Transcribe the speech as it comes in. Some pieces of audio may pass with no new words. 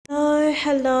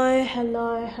hello,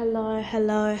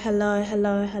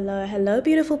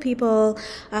 beautiful people.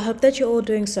 I hope that you're all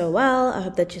doing so well. I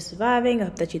hope that you're surviving. I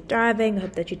hope that you're thriving. I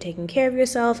hope that you're taking care of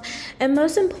yourself. And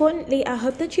most importantly, I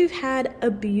hope that you've had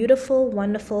a beautiful,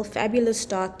 wonderful, fabulous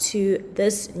start to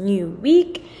this new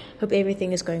week. Hope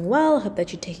everything is going well. Hope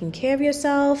that you're taking care of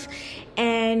yourself.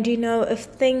 And, if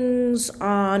things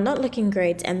are not looking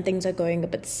great and things are going a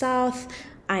bit south,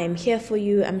 I am here for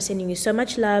you. I'm sending you so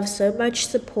much love, so much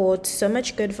support, so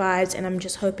much good vibes, and I'm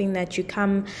just hoping that you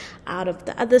come out of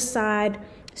the other side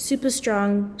super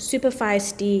strong, super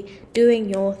feisty, doing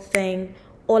your thing,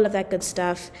 all of that good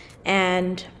stuff.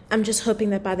 And I'm just hoping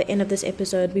that by the end of this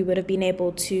episode, we would have been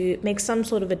able to make some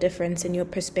sort of a difference in your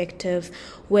perspective,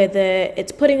 whether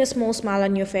it's putting a small smile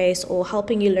on your face or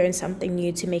helping you learn something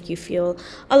new to make you feel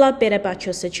a lot better about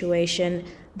your situation.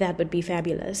 That would be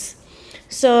fabulous.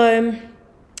 So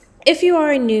if you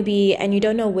are a newbie and you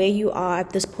don't know where you are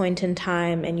at this point in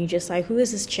time and you're just like, who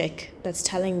is this chick that's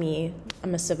telling me I'm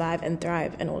gonna survive and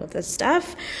thrive and all of this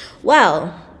stuff?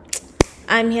 Well,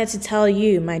 I'm here to tell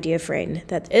you, my dear friend,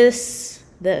 that this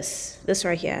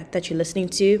right here that you're listening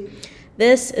to,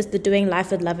 this is the Doing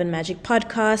Life with Love and Magic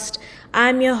podcast.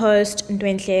 I'm your host,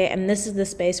 Ndwenhle, and this is the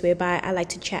space whereby I like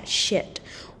to chat shit,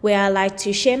 where I like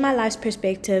to share my life's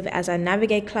perspective as I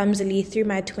navigate clumsily through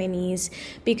my 20s,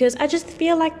 because I just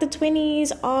feel like the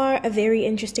 20s are a very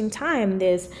interesting time.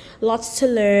 There's lots to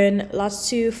learn, lots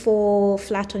to fall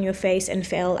flat on your face and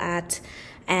fail at,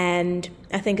 and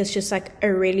I think it's just like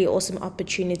a really awesome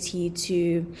opportunity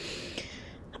to,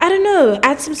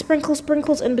 add some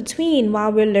sprinkles in between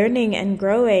while we're learning and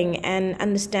growing, and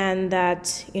understand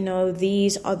that,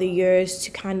 these are the years to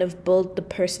kind of build the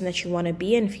person that you want to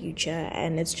be in future.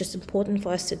 And it's just important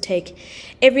for us to take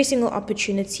every single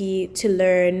opportunity to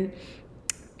learn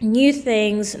new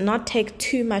things, not take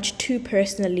too much too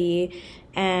personally,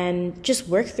 and just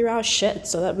work through our shit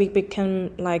so that we become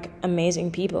like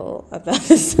amazing people on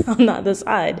the other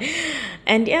side.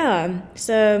 And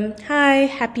so hi,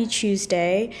 happy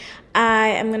Tuesday. I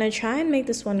am going to try and make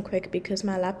this one quick because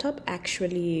my laptop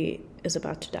actually is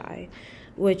about to die,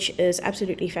 which is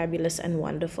absolutely fabulous and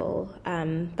wonderful.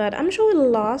 But I'm sure it'll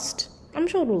last.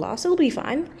 It'll be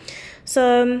fine.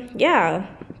 So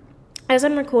as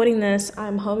I'm recording this,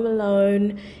 I'm home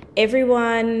alone.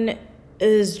 Everyone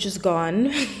is just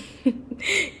gone.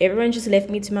 Everyone just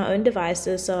left me to my own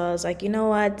devices. So I was like, you know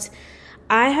what?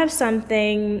 I have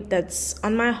something that's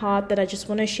on my heart that I just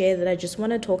want to share, that I just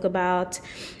want to talk about.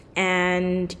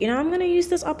 And, I'm going to use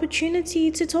this opportunity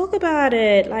to talk about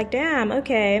it. Like, damn,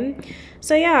 okay.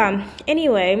 So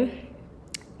anyway,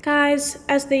 guys,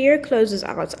 as the year closes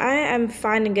out, I am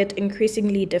finding it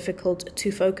increasingly difficult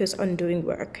to focus on doing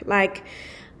work. Like,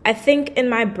 I think in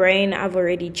my brain, I've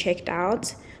already checked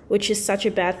out, which is such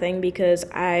a bad thing because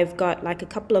I've got like a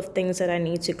couple of things that I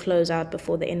need to close out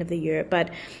before the end of the year. But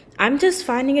I'm just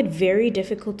finding it very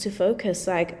difficult to focus.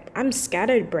 Like, I'm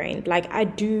scattered brained. Like, I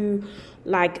do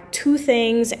like two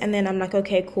things and then I'm like,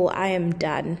 okay, cool, I am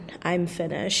done. I'm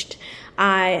finished.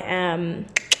 I am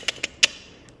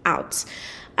out.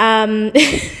 But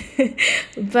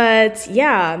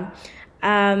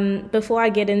before I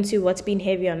get into what's been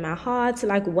heavy on my heart,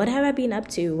 like, what have I been up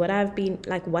to? What have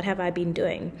I been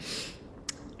doing?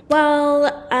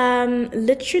 Well,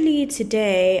 literally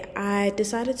today, I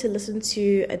decided to listen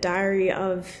to a diary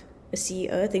of a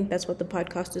CEO. I think that's what the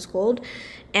podcast is called.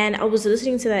 And I was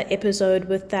listening to that episode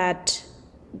with that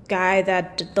guy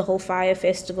that did the whole fire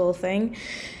festival thing.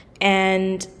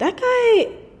 And that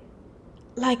guy,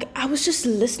 like, I was just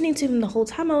listening to him the whole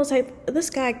time. I was like, this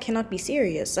guy cannot be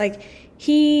serious. Like,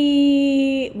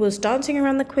 he was dancing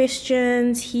around the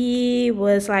questions. He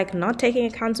was like not taking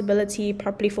accountability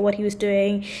properly for what he was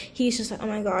doing. He's just like, oh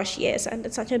my gosh, yes, and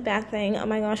it's such a bad thing. Oh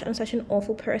my gosh, I'm such an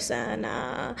awful person.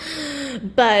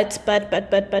 But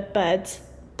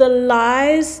the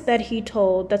lies that he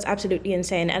told, that's absolutely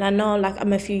insane. And I know, like,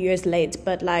 I'm a few years late,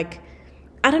 but like,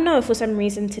 I don't know, for some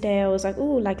reason today I was like,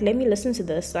 oh, like, let me listen to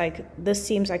this. Like, this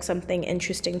seems like something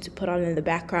interesting to put on in the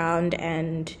background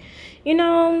and,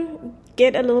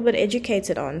 get a little bit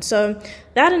educated on. So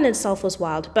that in itself was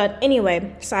wild. But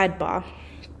anyway, sidebar.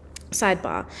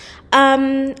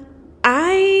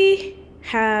 I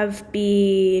have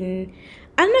been,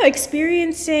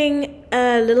 experiencing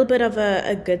a little bit of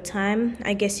a good time,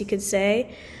 I guess you could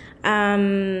say.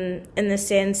 In the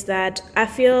sense that I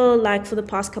feel like for the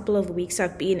past couple of weeks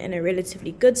I've been in a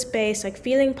relatively good space, like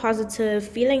feeling positive,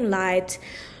 feeling light,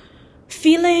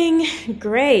 feeling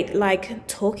great, like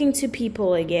talking to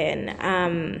people again.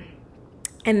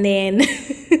 And then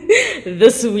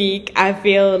this week I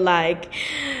feel like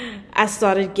I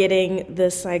started getting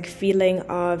this like feeling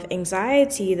of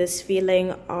anxiety, this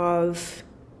feeling of,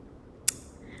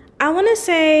 I want to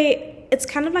say it's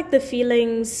kind of like the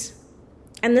feelings,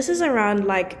 and this is around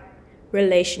like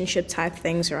relationship type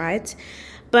things, right?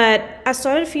 But I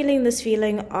started feeling this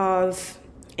feeling of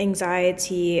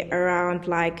anxiety around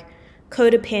like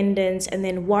codependence, and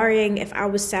then worrying if I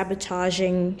was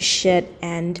sabotaging shit,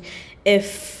 and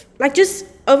if like just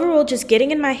overall just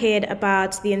getting in my head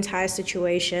about the entire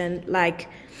situation, like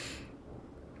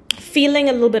feeling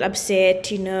a little bit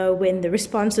upset, when the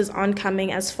responses aren't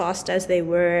coming as fast as they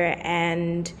were,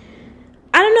 and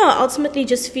I don't know, ultimately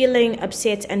just feeling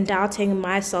upset and doubting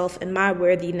myself and my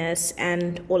worthiness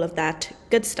and all of that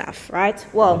good stuff, right?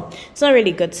 Well, it's not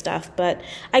really good stuff, but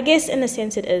I guess in a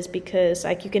sense it is, because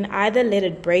like you can either let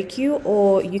it break you,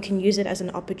 or you can use it as an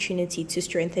opportunity to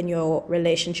strengthen your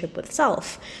relationship with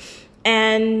self.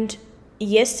 And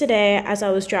yesterday, as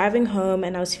I was driving home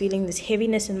and I was feeling this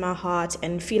heaviness in my heart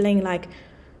and feeling like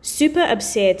super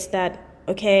upset that,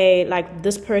 okay, like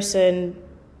this person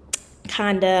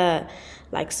kind of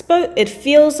like spoke, it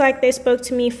feels like they spoke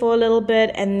to me for a little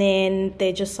bit, and then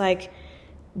they just like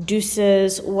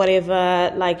deuces,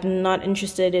 whatever, like not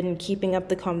interested in keeping up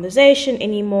the conversation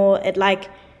anymore. It like,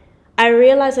 I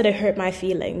realized that it hurt my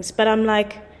feelings, but I'm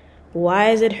like,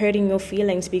 why is it hurting your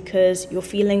feelings? Because your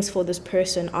feelings for this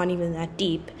person aren't even that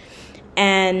deep.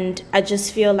 And I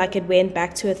just feel like it went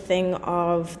back to a thing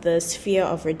of this fear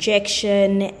of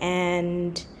rejection,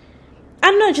 and I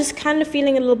don't know, just kind of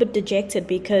feeling a little bit dejected,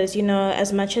 because,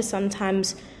 as much as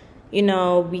sometimes,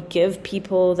 we give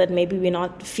people that maybe we're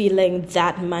not feeling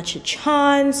that much a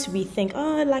chance, we think,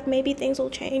 oh, like maybe things will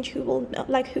change, who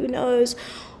knows,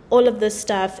 all of this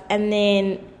stuff. And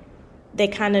then they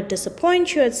kind of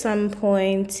disappoint you at some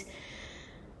point.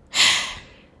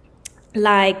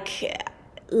 like,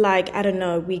 I don't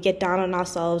know, we get down on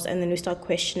ourselves, and then we start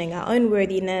questioning our own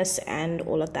worthiness and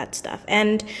all of that stuff.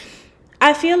 And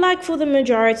I feel like for the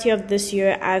majority of this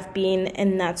year, I've been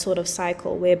in that sort of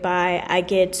cycle whereby I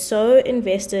get so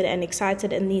invested and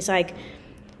excited in these, like,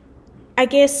 I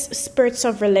guess, spurts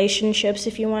of relationships,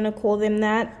 if you want to call them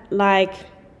that. Like,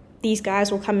 these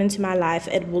guys will come into my life.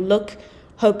 It will look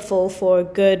hopeful for a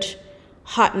good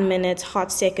hot minute,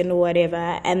 hot second, or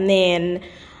whatever. And then,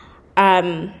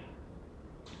 after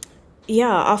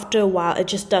a while, it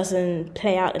just doesn't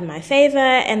play out in my favor.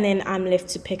 And then I'm left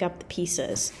to pick up the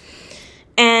pieces.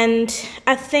 And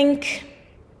I think,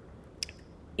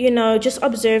 just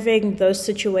observing those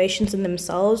situations in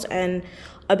themselves and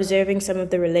observing some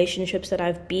of the relationships that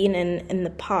I've been in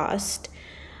the past,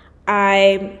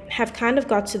 I have kind of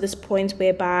got to this point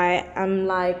whereby I'm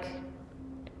like,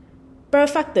 bro,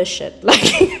 fuck this shit.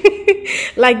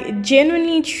 Like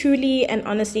genuinely, truly, and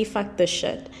honestly, fuck this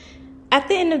shit. At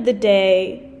the end of the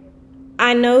day,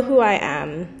 I know who I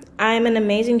am. I'm an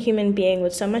amazing human being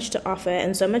with so much to offer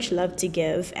and so much love to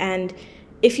give. And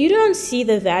if you don't see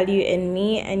the value in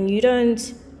me, and you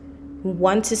don't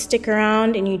want to stick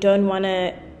around, and you don't want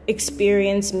to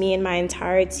experience me in my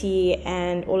entirety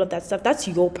and all of that stuff, that's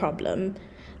your problem.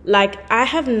 Like, I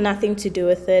have nothing to do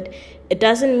with it. It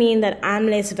doesn't mean that I'm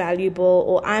less valuable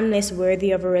or I'm less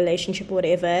worthy of a relationship or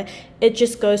whatever. It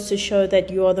just goes to show that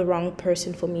you're the wrong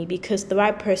person for me, because the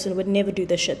right person would never do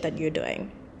the shit that you're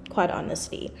doing, quite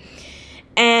honestly.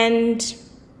 And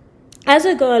as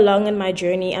I go along in my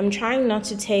journey, I'm trying not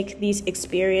to take these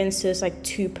experiences like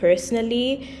too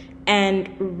personally, and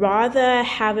rather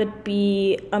have it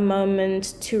be a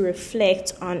moment to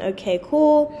reflect on, okay,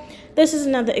 cool, this is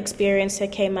another experience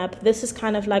that came up. This is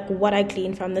kind of like what I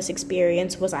gleaned from this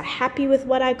experience. Was I happy with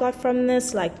what I got from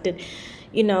this? Like,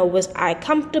 was I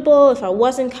comfortable? If I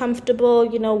wasn't comfortable,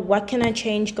 what can I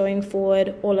change going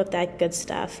forward? All of that good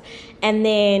stuff. And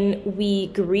then we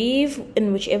grieve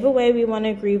in whichever way we want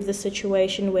to grieve the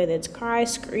situation, whether it's cry,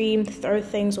 scream, throw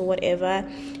things, or whatever,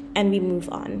 and we move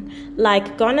on.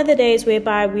 Like, gone are the days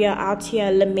whereby we are out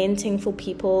here lamenting for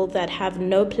people that have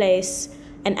no place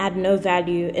and add no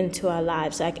value into our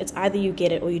lives. Like, it's either you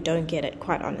get it or you don't get it,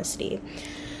 quite honestly.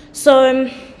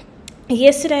 So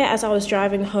yesterday, as I was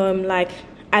driving home, like,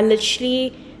 I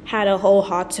literally had a whole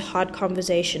heart-to-heart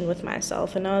conversation with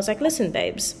myself, and I was like, listen,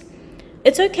 babes,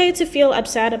 it's okay to feel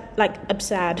upset and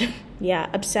sad.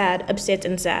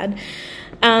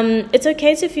 It's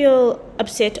okay to feel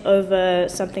upset over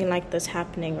something like this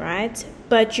happening, right?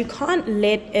 But you can't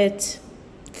let it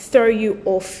throw you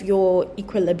off your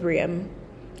equilibrium,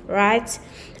 right?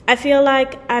 I feel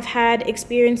like I've had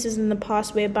experiences in the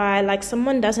past whereby, like,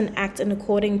 someone doesn't act in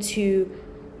according to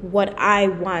what I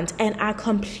want, and I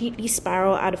completely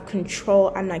spiral out of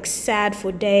control. I'm like sad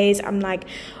for days. I'm like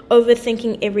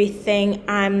overthinking everything.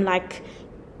 I'm like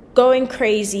going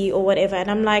crazy or whatever.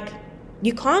 And I'm like,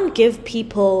 you can't give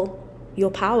people your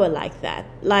power like that.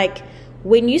 Like,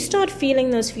 when you start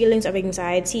feeling those feelings of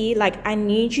anxiety, like, I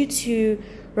need you to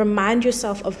remind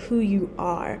yourself of who you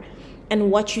are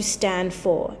and what you stand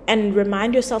for, and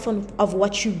remind yourself of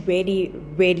what you really,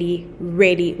 really,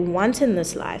 really want in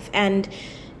this life. And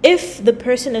if the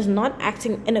person is not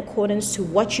acting in accordance to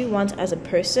what you want as a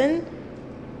person,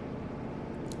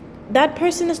 that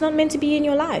person is not meant to be in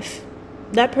your life.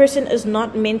 That person is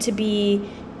not meant to be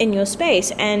in your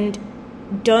space. And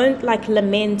don't like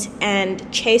lament and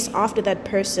chase after that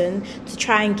person to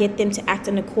try and get them to act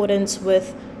in accordance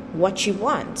with what you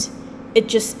want. It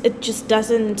just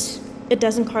doesn't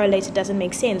correlate. It doesn't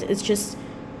make sense. It's just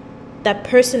that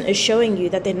person is showing you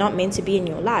that they're not meant to be in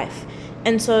your life.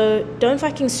 And so don't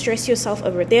fucking stress yourself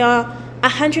over it. There are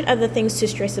 100 other things to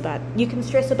stress about. You can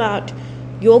stress about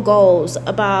your goals,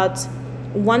 about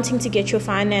wanting to get your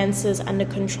finances under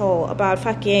control, about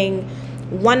fucking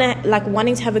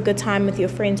wanting to have a good time with your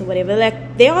friends or whatever.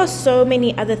 Like, there are so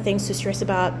many other things to stress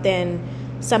about than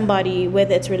somebody,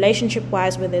 whether it's relationship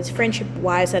wise, whether it's friendship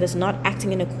wise, that is not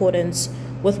acting in accordance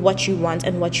with what you want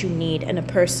and what you need in a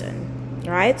person,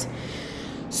 right?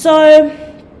 So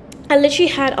I literally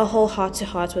had a whole heart to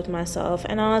heart with myself,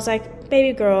 and I was like,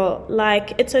 baby girl,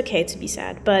 like, it's okay to be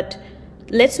sad, but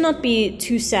let's not be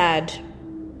too sad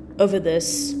over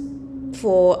this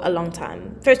for a long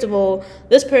time. First of all,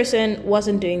 this person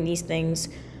wasn't doing these things,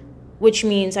 which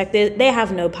means like they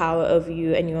have no power over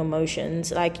you and your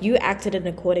emotions. Like, you acted in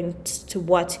accordance to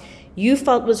what you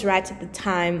felt was right at the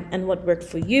time and what worked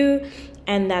for you,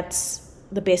 and that's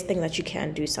the best thing that you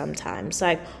can do sometimes.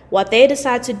 Like, what they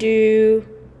decide to do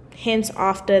hence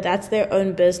after, that's their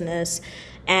own business.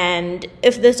 And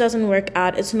if this doesn't work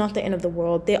out, it's not the end of the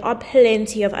world. There are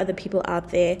plenty of other people out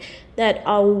there that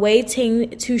are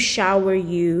waiting to shower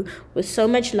you with so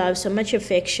much love, so much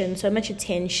affection, so much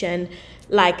attention.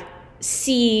 Like,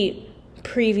 see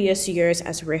previous years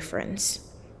as reference,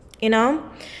 you know?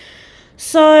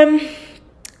 So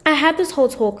I had this whole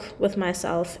talk with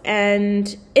myself,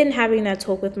 and in having that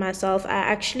talk with myself, I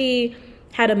actually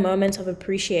had a moment of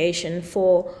appreciation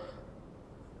for,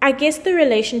 I guess, the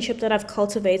relationship that I've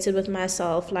cultivated with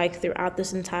myself, like, throughout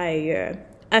this entire year.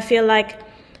 I feel like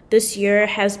this year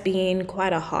has been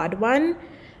quite a hard one.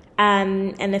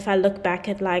 And if I look back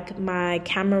at, like, my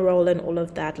camera roll and all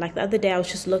of that, like, the other day I was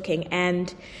just looking,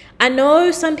 and I know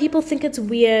some people think it's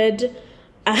weird,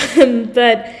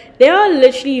 but there are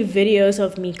literally videos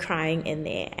of me crying in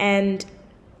there. And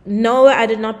no, I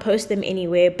did not post them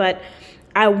anywhere, but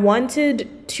I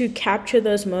wanted to capture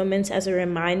those moments as a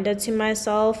reminder to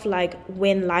myself, like,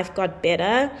 when life got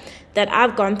better, that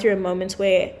I've gone through moments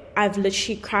where I've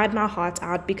literally cried my heart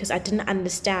out because I didn't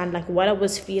understand, like, what I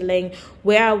was feeling,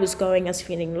 where I was going. I was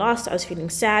feeling lost, I was feeling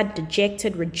sad,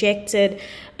 dejected, rejected,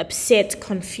 upset,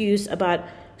 confused about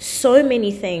so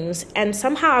many things. And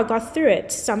somehow I got through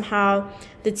it. Somehow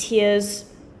the tears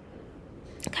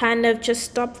kind of just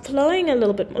stopped flowing a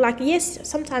little bit. Like, yes,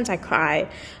 sometimes I cry,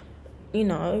 you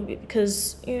know,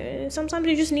 because sometimes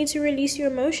you just need to release your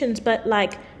emotions, but,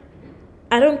 like,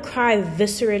 I don't cry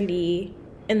viscerally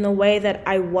in the way that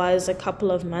I was a couple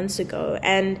of months ago.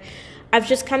 And I've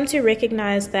just come to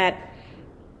recognize that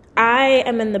I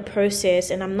am in the process,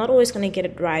 and I'm not always going to get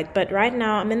it right, but right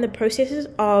now I'm in the process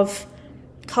of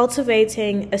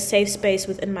cultivating a safe space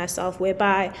within myself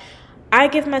whereby I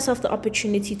give myself the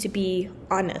opportunity to be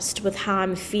honest with how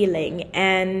I'm feeling.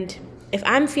 And if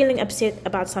I'm feeling upset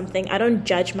about something, I don't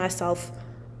judge myself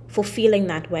for feeling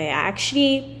that way. I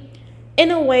actually,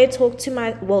 in a way,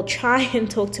 try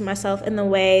and talk to myself in the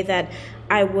way that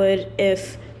I would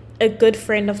if a good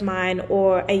friend of mine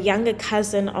or a younger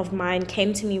cousin of mine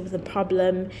came to me with a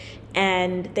problem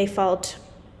and they felt,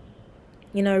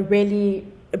 really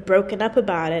broken up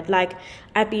about it. Like,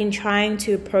 I've been trying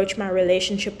to approach my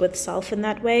relationship with self in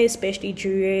that way, especially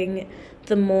during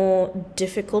the more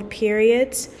difficult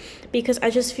periods, because I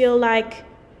just feel like,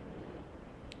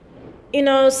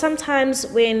 sometimes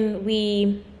when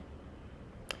we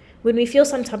feel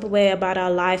some type of way about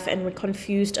our life and we're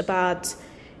confused about,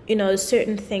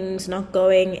 certain things not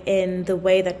going in the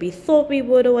way that we thought we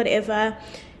would or whatever,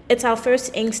 it's our first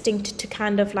instinct to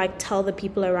kind of like tell the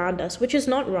people around us, which is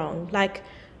not wrong. Like,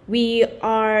 we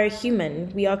are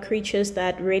human. We are creatures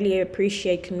that really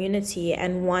appreciate community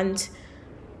and want,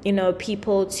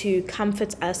 people to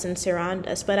comfort us and surround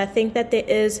us. But I think that there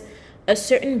is a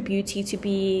certain beauty to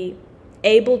be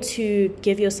able to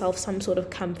give yourself some sort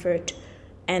of comfort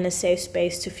and a safe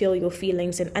space to feel your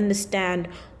feelings and understand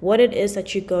what it is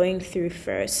that you're going through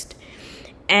first.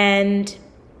 And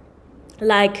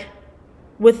like,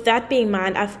 with that being in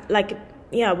mind,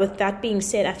 yeah, with that being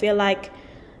said, I feel like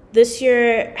this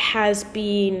year has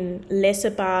been less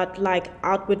about like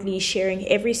outwardly sharing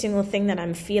every single thing that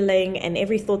I'm feeling and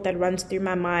every thought that runs through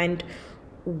my mind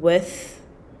with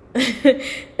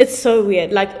it's so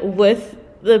weird, like with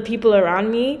the people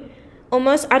around me.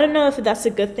 Almost, I don't know if that's a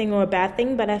good thing or a bad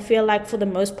thing, but I feel like for the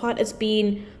most part it's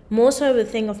been more so a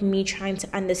thing of me trying to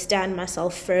understand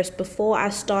myself first before I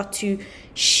start to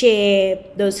share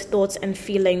those thoughts and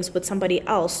feelings with somebody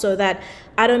else, so that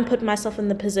I don't put myself in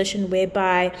the position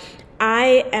whereby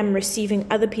I am receiving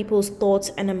other people's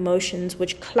thoughts and emotions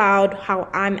which cloud how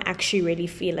I'm actually really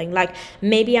feeling. Like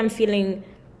maybe I'm feeling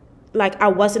like I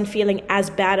wasn't feeling as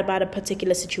bad about a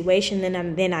particular situation,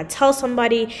 and then I tell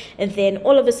somebody, and then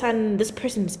all of a sudden this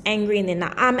person's angry, and then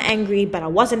I'm angry, but I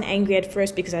wasn't angry at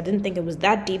first because I didn't think it was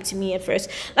that deep to me at first.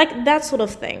 Like that sort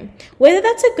of thing. Whether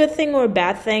that's a good thing or a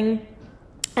bad thing,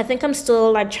 I think I'm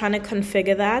still like trying to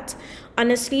configure that,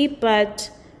 honestly. But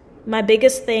my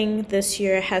biggest thing this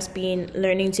year has been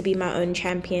learning to be my own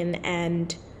champion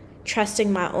and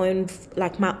trusting my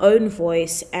own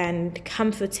voice and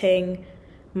comforting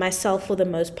myself for the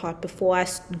most part before I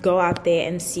go out there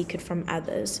and seek it from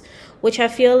others, which I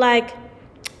feel like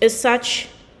is such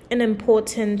an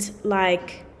important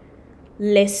like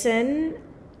lesson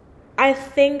I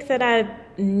think that I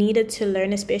needed to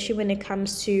learn, especially when it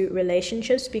comes to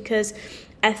relationships, because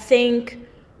I think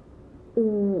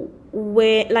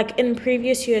where like in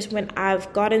previous years when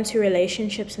I've got into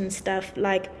relationships and stuff,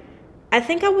 like I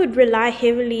think I would rely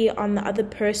heavily on the other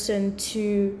person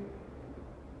to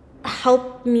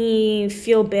help me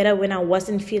feel better when I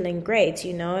wasn't feeling great,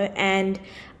 and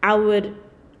I would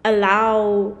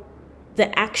allow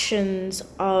the actions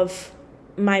of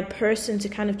my person to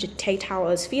kind of dictate how I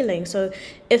was feeling. So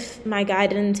if my guy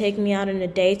didn't take me out on a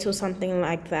date or something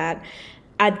like that,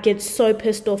 I'd get so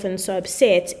pissed off and so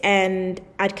upset, and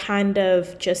I'd kind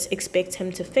of just expect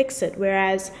him to fix it.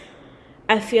 Whereas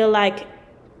I feel like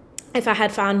if I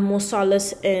had found more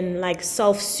solace in like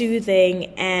self-soothing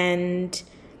and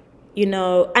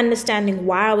understanding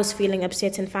why I was feeling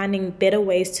upset and finding better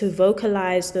ways to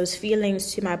vocalize those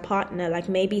feelings to my partner, like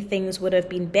maybe things would have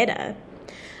been better.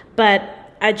 But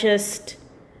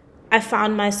I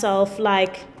found myself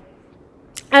like,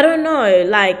 I don't know,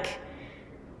 like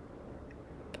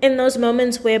in those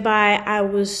moments whereby I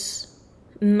was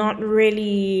not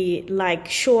really like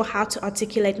sure how to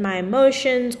articulate my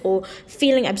emotions, or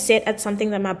feeling upset at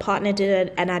something that my partner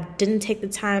did and I didn't take the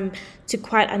time to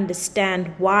quite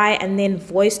understand why and then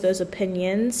voice those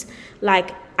opinions,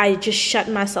 like I just shut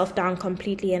myself down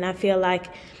completely, and I feel like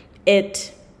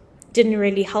it didn't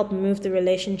really help move the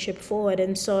relationship forward.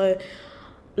 And so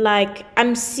like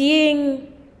I'm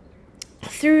seeing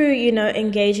through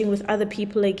engaging with other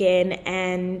people again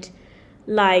and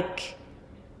like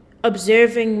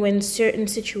observing when certain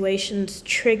situations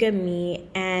trigger me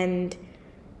and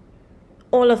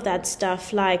all of that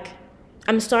stuff, like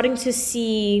I'm starting to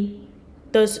see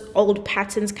those old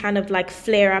patterns kind of like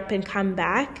flare up and come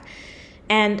back.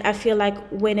 And I feel like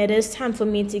when it is time for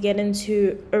me to get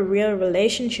into a real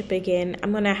relationship again,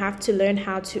 I'm going to have to learn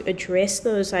how to address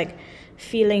those like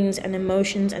feelings and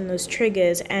emotions and those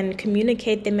triggers and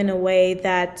communicate them in a way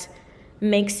that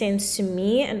makes sense to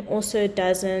me and also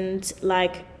doesn't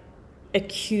like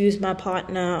accuse my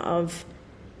partner of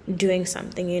doing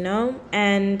something,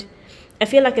 and I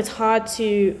feel like it's hard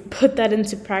to put that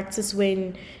into practice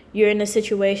when you're in a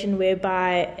situation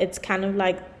whereby it's kind of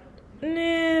like,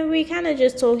 nah, we kind of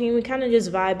just talking, we kind of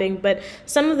just vibing, but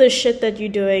some of the shit that you're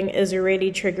doing is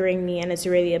really triggering me and it's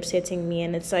really upsetting me,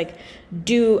 and it's like,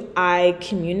 do I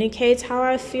communicate how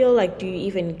I feel? Like, do you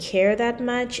even care that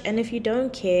much? And if you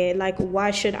don't care, like,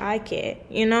 why should I care,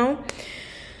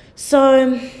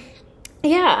 So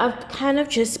yeah, I've kind of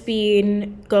just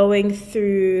been going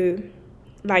through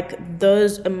like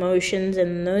those emotions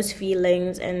and those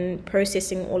feelings and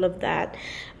processing all of that.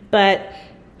 But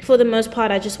for the most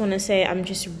part, I just want to say I'm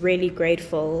just really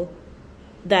grateful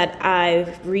that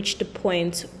I've reached a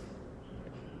point,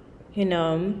 in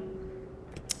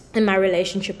my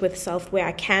relationship with self where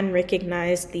I can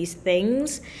recognize these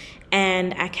things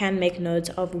and I can make notes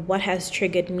of what has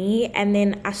triggered me, and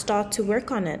then I start to work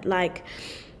on it. Like,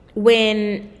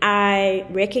 when I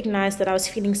recognized that I was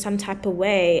feeling some type of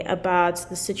way about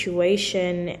the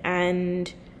situation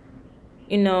and,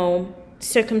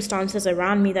 circumstances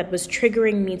around me that was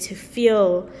triggering me to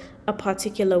feel a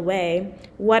particular way,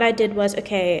 what I did was,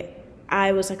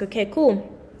 I was like, okay,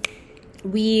 cool.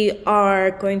 We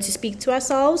are going to speak to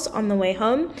ourselves on the way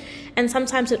home. And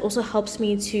sometimes it also helps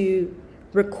me to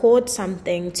record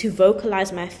something, to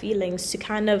vocalize my feelings, to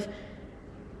kind of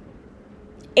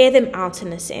air them out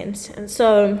in a sense. And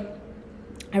so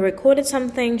I recorded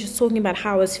something just talking about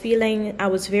how I was feeling. I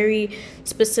was very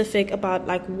specific about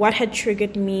like what had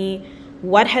triggered me,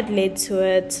 what had led to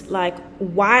it, like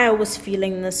why I was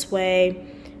feeling this way,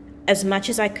 as much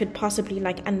as I could possibly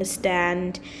like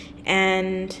understand.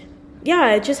 And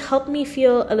yeah, it just helped me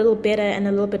feel a little better and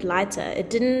a little bit lighter. It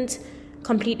didn't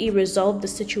completely resolve the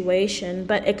situation,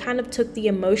 but it kind of took the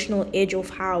emotional edge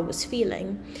off how I was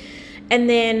feeling. And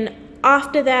then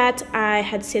after that, I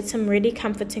had said some really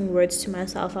comforting words to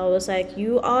myself. I was like,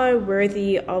 you are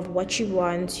worthy of what you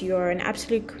want. You're an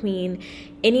absolute queen.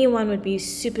 Anyone would be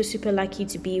super, super lucky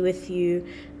to be with you.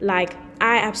 Like,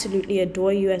 I absolutely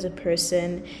adore you as a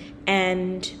person.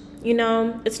 And, you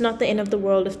know, it's not the end of the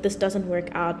world if this doesn't work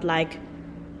out. Like,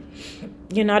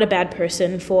 you're not a bad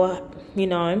person for, you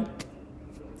know,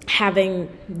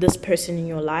 having this person in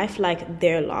your life. Like,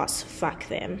 their loss, fuck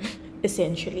them.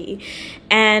 Essentially.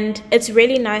 And it's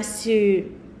really nice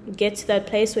to get to that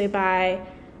place whereby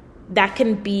that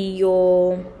can be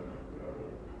your,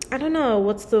 I don't know,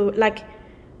 what's the, like,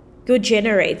 your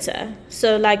generator.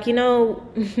 So like, you know,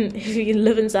 if you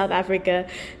live in South Africa,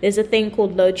 there's a thing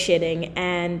called load shedding,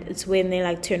 and it's when they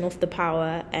like turn off the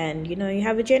power, and you know, you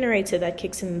have a generator that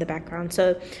kicks in the background.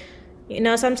 So you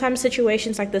know, sometimes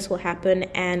situations like this will happen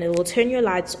and it will turn your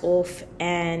lights off,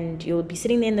 and you'll be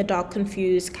sitting there in the dark,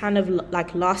 confused, kind of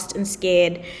like lost and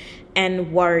scared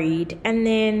and worried. And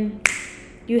then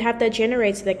you have that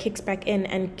generator that kicks back in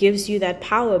and gives you that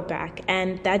power back.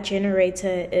 And that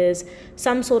generator is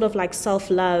some sort of like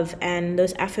self-love and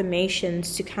those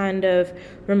affirmations to kind of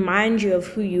remind you of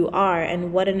who you are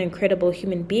and what an incredible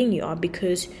human being you are,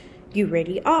 because you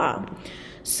really are.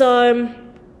 So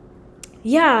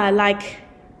yeah, like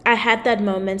I had that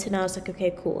moment and I was like,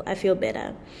 okay, cool, I feel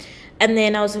better. And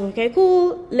then I was like, okay,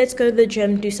 cool, let's go to the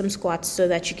gym, do some squats so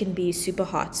that you can be super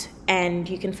hot and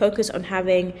you can focus on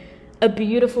having a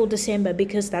beautiful December,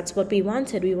 because that's what we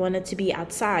wanted. We wanted to be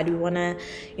outside. We want to,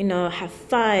 you know, have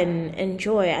fun,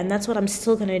 enjoy. And that's what I'm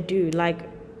still going to do.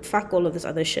 Like, fuck all of this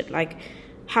other shit. Like,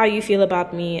 how you feel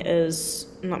about me is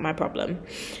not my problem.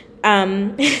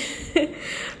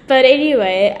 But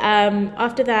anyway,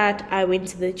 after that, I went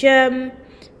to the gym.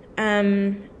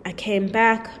 I came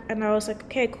back and I was like,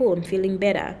 okay, cool, I'm feeling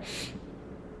better.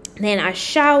 Then I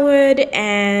showered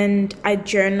and I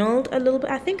journaled a little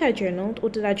bit. I think I journaled, or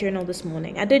did I journal this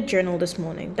morning? I did journal this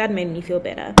morning. That made me feel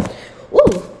better.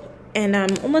 Ooh, and I'm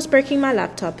almost breaking my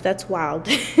laptop. That's wild.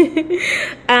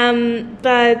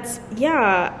 But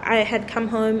yeah, I had come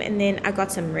home and then I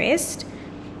got some rest.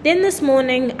 Then this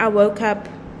morning I woke up,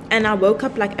 and I woke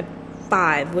up like at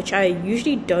 5, which I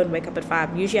usually don't wake up at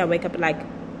 5. Usually I wake up at like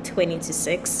 20 to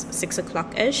 6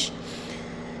 o'clock-ish.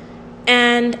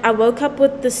 And I woke up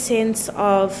with the sense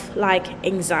of like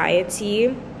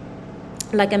anxiety,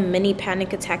 like a mini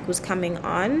panic attack was coming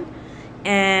on.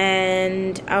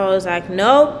 And I was like,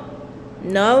 no.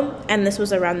 And this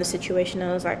was around the situation.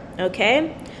 I was like,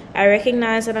 okay, I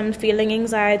recognize that I'm feeling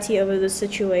anxiety over the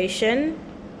situation,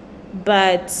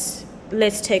 but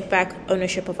let's take back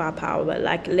ownership of our power.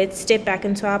 Like, let's step back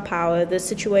into our power. This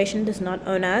situation does not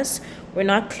own us. We're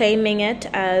not claiming it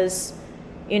as,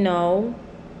 you know,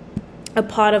 a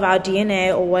part of our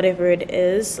DNA or whatever it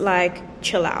is. Like,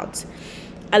 chill out.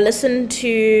 I listened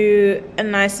to a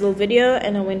nice little video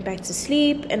and I went back to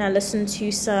sleep, and I listened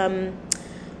to some,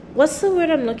 what's the word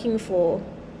I'm looking for?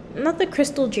 Not the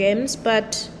crystal gems,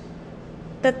 but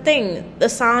that thing, the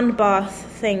sound bath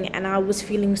thing, and I was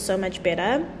feeling so much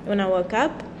better when I woke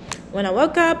up. When I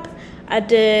woke up, I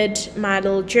did my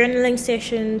little journaling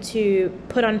session to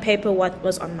put on paper what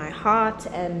was on my heart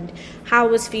and how I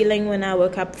was feeling when I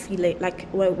woke up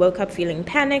feeling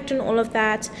panicked and all of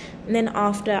that. And then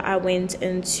after, I went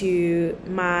into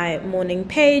my morning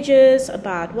pages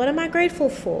about what am I grateful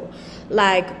for?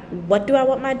 Like, what do I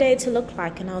want my day to look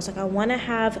like? And I was like, I want to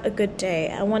have a good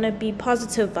day. I want to be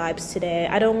positive vibes today.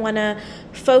 I don't want to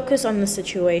focus on the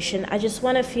situation. I just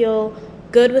want to feel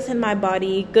good within my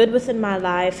body, good within my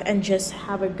life, and just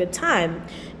have a good time,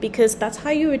 because that's how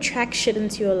you attract shit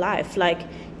into your life. Like,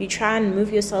 you try and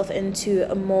move yourself into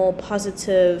a more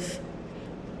positive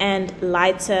and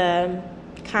lighter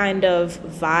kind of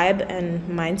vibe and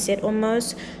mindset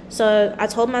almost. So I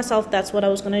told myself that's what I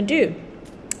was going to do.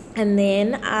 And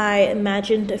then I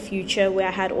imagined a future where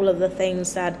I had all of the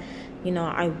things that, you know,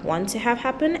 I want to have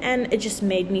happen, and it just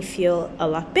made me feel a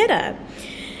lot better.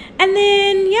 And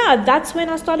then, yeah, that's when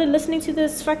I started listening to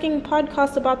this fucking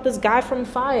podcast about this guy from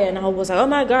Fire. And I was like, oh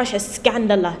my gosh, a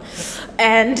scandal.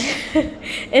 And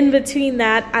in between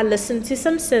that, I listened to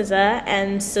some SZA.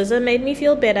 And SZA made me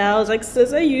feel better. I was like,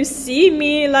 SZA, you see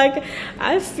me. Like,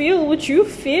 I feel what you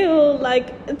feel.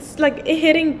 Like, it's like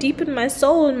hitting deep in my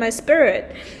soul and my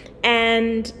spirit.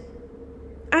 And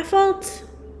I felt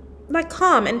like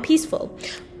calm and peaceful.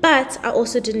 But I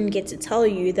also didn't get to tell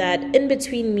you that in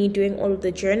between me doing all of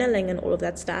the journaling and all of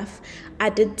that stuff, I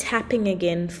did tapping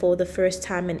again for the first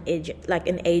time in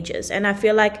ages. And I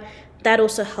feel like that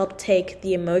also helped take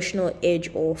the emotional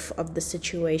edge off of the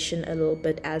situation a little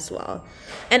bit as well.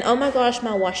 And oh my gosh,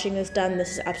 my washing is done.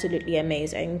 This is absolutely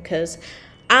amazing because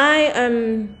I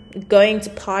am going to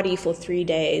party for 3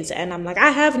 days and I'm like, I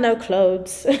have no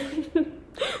clothes.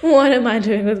 What am I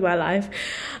doing with my life?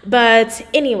 But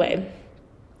anyway.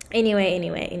 Yeah,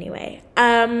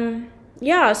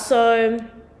 so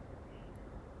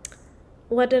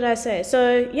what did I say?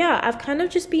 So yeah, I've kind of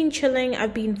just been chilling,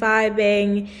 I've been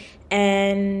vibing,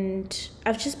 and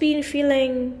I've just been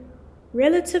feeling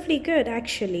relatively good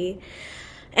actually.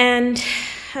 And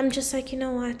I'm just like, you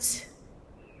know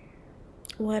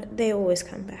what, they always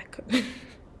come back.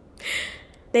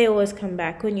 They always come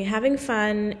back when you're having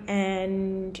fun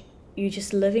and you're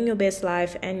just living your best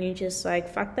life and you're just like,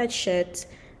 fuck that shit.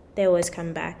 They always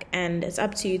come back, and it's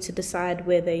up to you to decide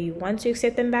whether you want to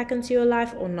accept them back into your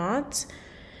life or not.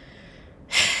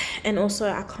 And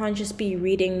also, I can't just be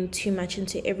reading too much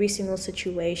into every single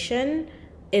situation.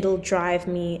 It'll drive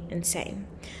me insane.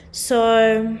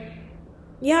 So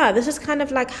yeah, this is kind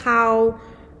of like how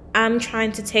I'm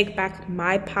trying to take back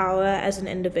my power as an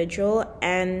individual.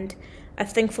 And I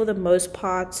think for the most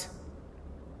part,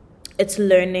 it's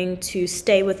learning to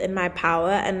stay within my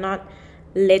power and not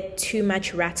let too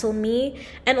much rattle me.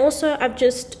 And also I've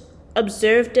just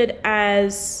observed it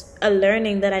as a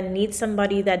learning that I need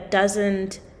somebody that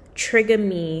doesn't trigger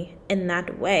me in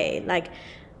that way. Like,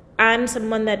 I'm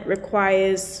someone that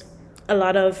requires a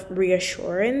lot of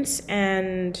reassurance,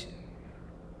 and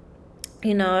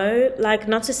like,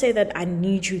 not to say that I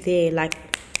need you there like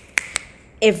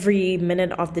every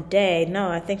minute of the day. No,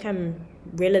 I think I'm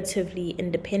relatively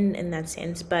independent in that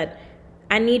sense, but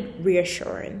I need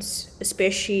reassurance,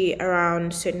 especially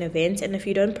around certain events. And if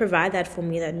you don't provide that for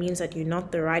me, that means that you're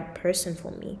not the right person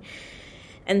for me.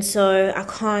 And so I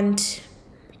can't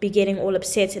be getting all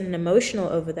upset and emotional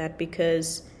over that,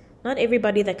 because not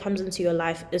everybody that comes into your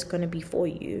life is going to be for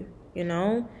you,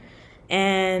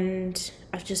 And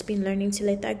I've just been learning to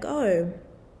let that go.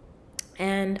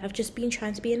 And I've just been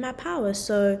trying to be in my power.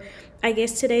 So I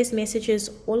guess today's message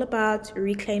is all about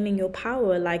reclaiming your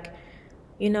power. Like,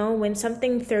 when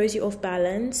something throws you off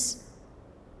balance,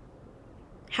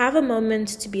 have a moment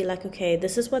to be like, okay,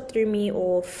 this is what threw me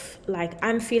off. Like,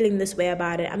 I'm feeling this way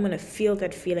about it. I'm going to feel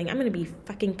that feeling. I'm going to be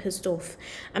fucking pissed off.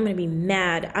 I'm going to be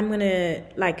mad. I'm going to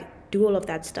do all of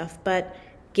that stuff. But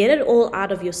get it all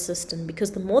out of your system,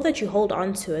 because the more that you hold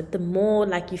on to it, the more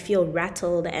you feel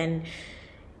rattled, and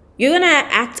you're going to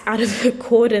act out of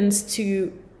accordance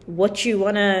to what you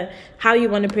want to, how you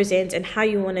want to present and how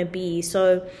you want to be.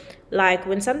 So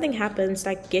when something happens,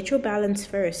 get your balance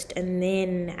first and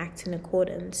then act in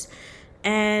accordance.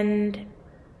 And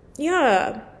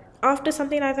yeah, after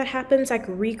something like that happens,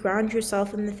 reground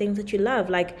yourself in the things that you love.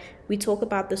 We talk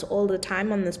about this all the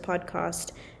time on this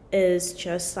podcast, is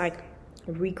just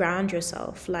reground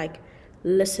yourself.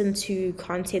 Listen to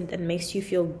content that makes you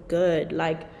feel good.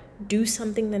 Do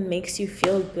something that makes you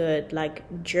feel good.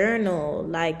 Journal,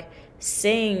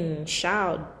 sing,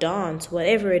 shout, dance,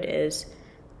 whatever it is.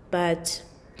 But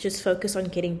just focus on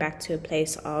getting back to a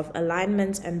place of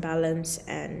alignment and balance,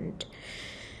 and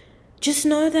just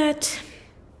know that,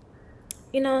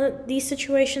 these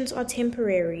situations are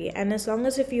temporary. And as long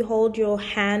as if you hold your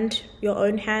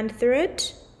own hand through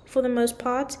it, for the most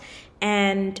part,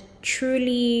 and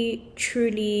truly,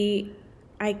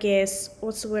 I guess,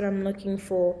 what's the word I'm looking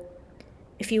for?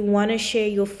 If you want to share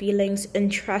your feelings,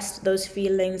 entrust those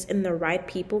feelings in the right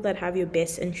people that have your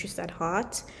best interest at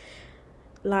heart,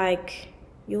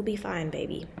 you'll be fine,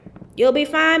 baby. You'll be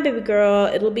fine, baby girl.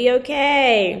 It'll be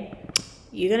okay.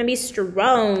 You're going to be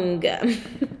strong.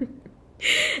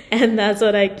 And that's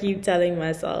what I keep telling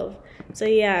myself. So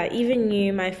yeah, even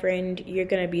you, my friend, you're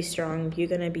going to be strong. You're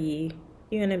going to be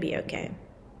okay.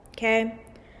 Okay?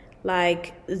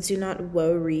 Do not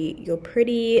worry your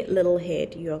pretty little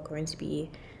head. You're going to be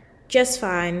just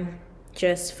fine.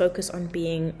 Just focus on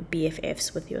being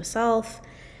BFFs with yourself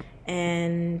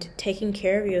and taking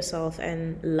care of yourself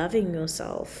and loving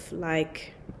yourself.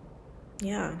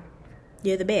 Yeah,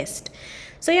 you're the best.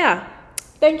 So yeah,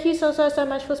 thank you so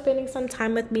much for spending some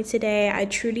time with me today. I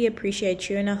truly appreciate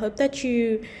you, and I hope that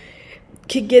you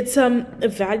could get some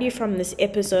value from this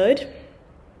episode.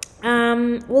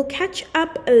 We'll catch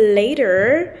up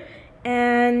later.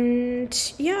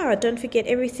 And yeah, don't forget,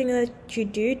 everything that you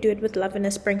do it with love and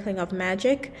a sprinkling of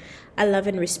magic. I love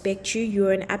and respect you.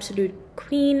 You're an absolute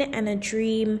queen and a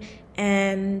dream,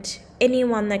 and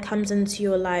anyone that comes into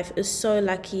your life is so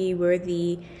lucky,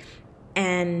 worthy,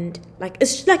 and like,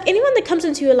 it's like anyone that comes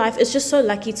into your life is just so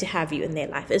lucky to have you in their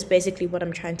life, is basically what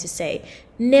I'm trying to say.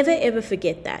 Never ever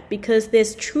forget that, because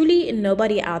there's truly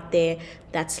nobody out there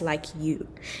that's like you,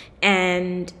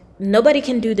 and nobody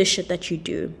can do the shit that you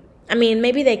do. I mean,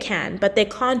 maybe they can, but they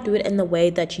can't do it in the way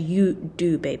that you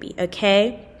do, baby,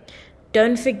 okay?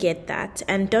 Don't forget that,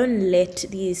 and don't let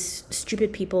these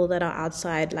stupid people that are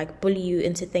outside like bully you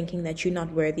into thinking that you're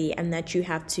not worthy and that you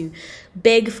have to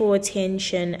beg for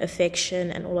attention, affection,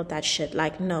 and all of that shit.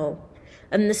 Like, no.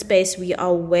 In this space, we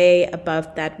are way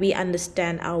above that. We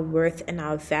understand our worth and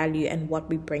our value and what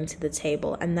we bring to the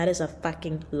table, and that is a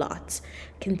fucking lot.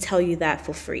 I can tell you that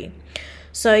for free.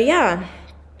 So yeah,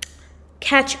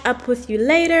 catch up with you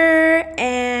later,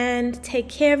 and take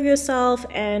care of yourself,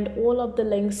 and all of the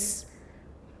links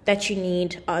that you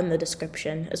need are in the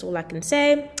description, is all I can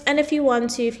say. And if you want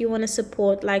to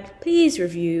support, like, please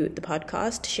review the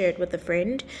podcast, share it with a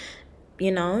friend,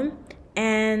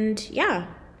 and yeah,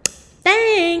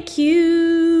 thank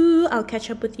you. I'll catch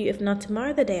up with you, if not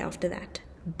tomorrow, the day after that.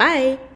 Bye.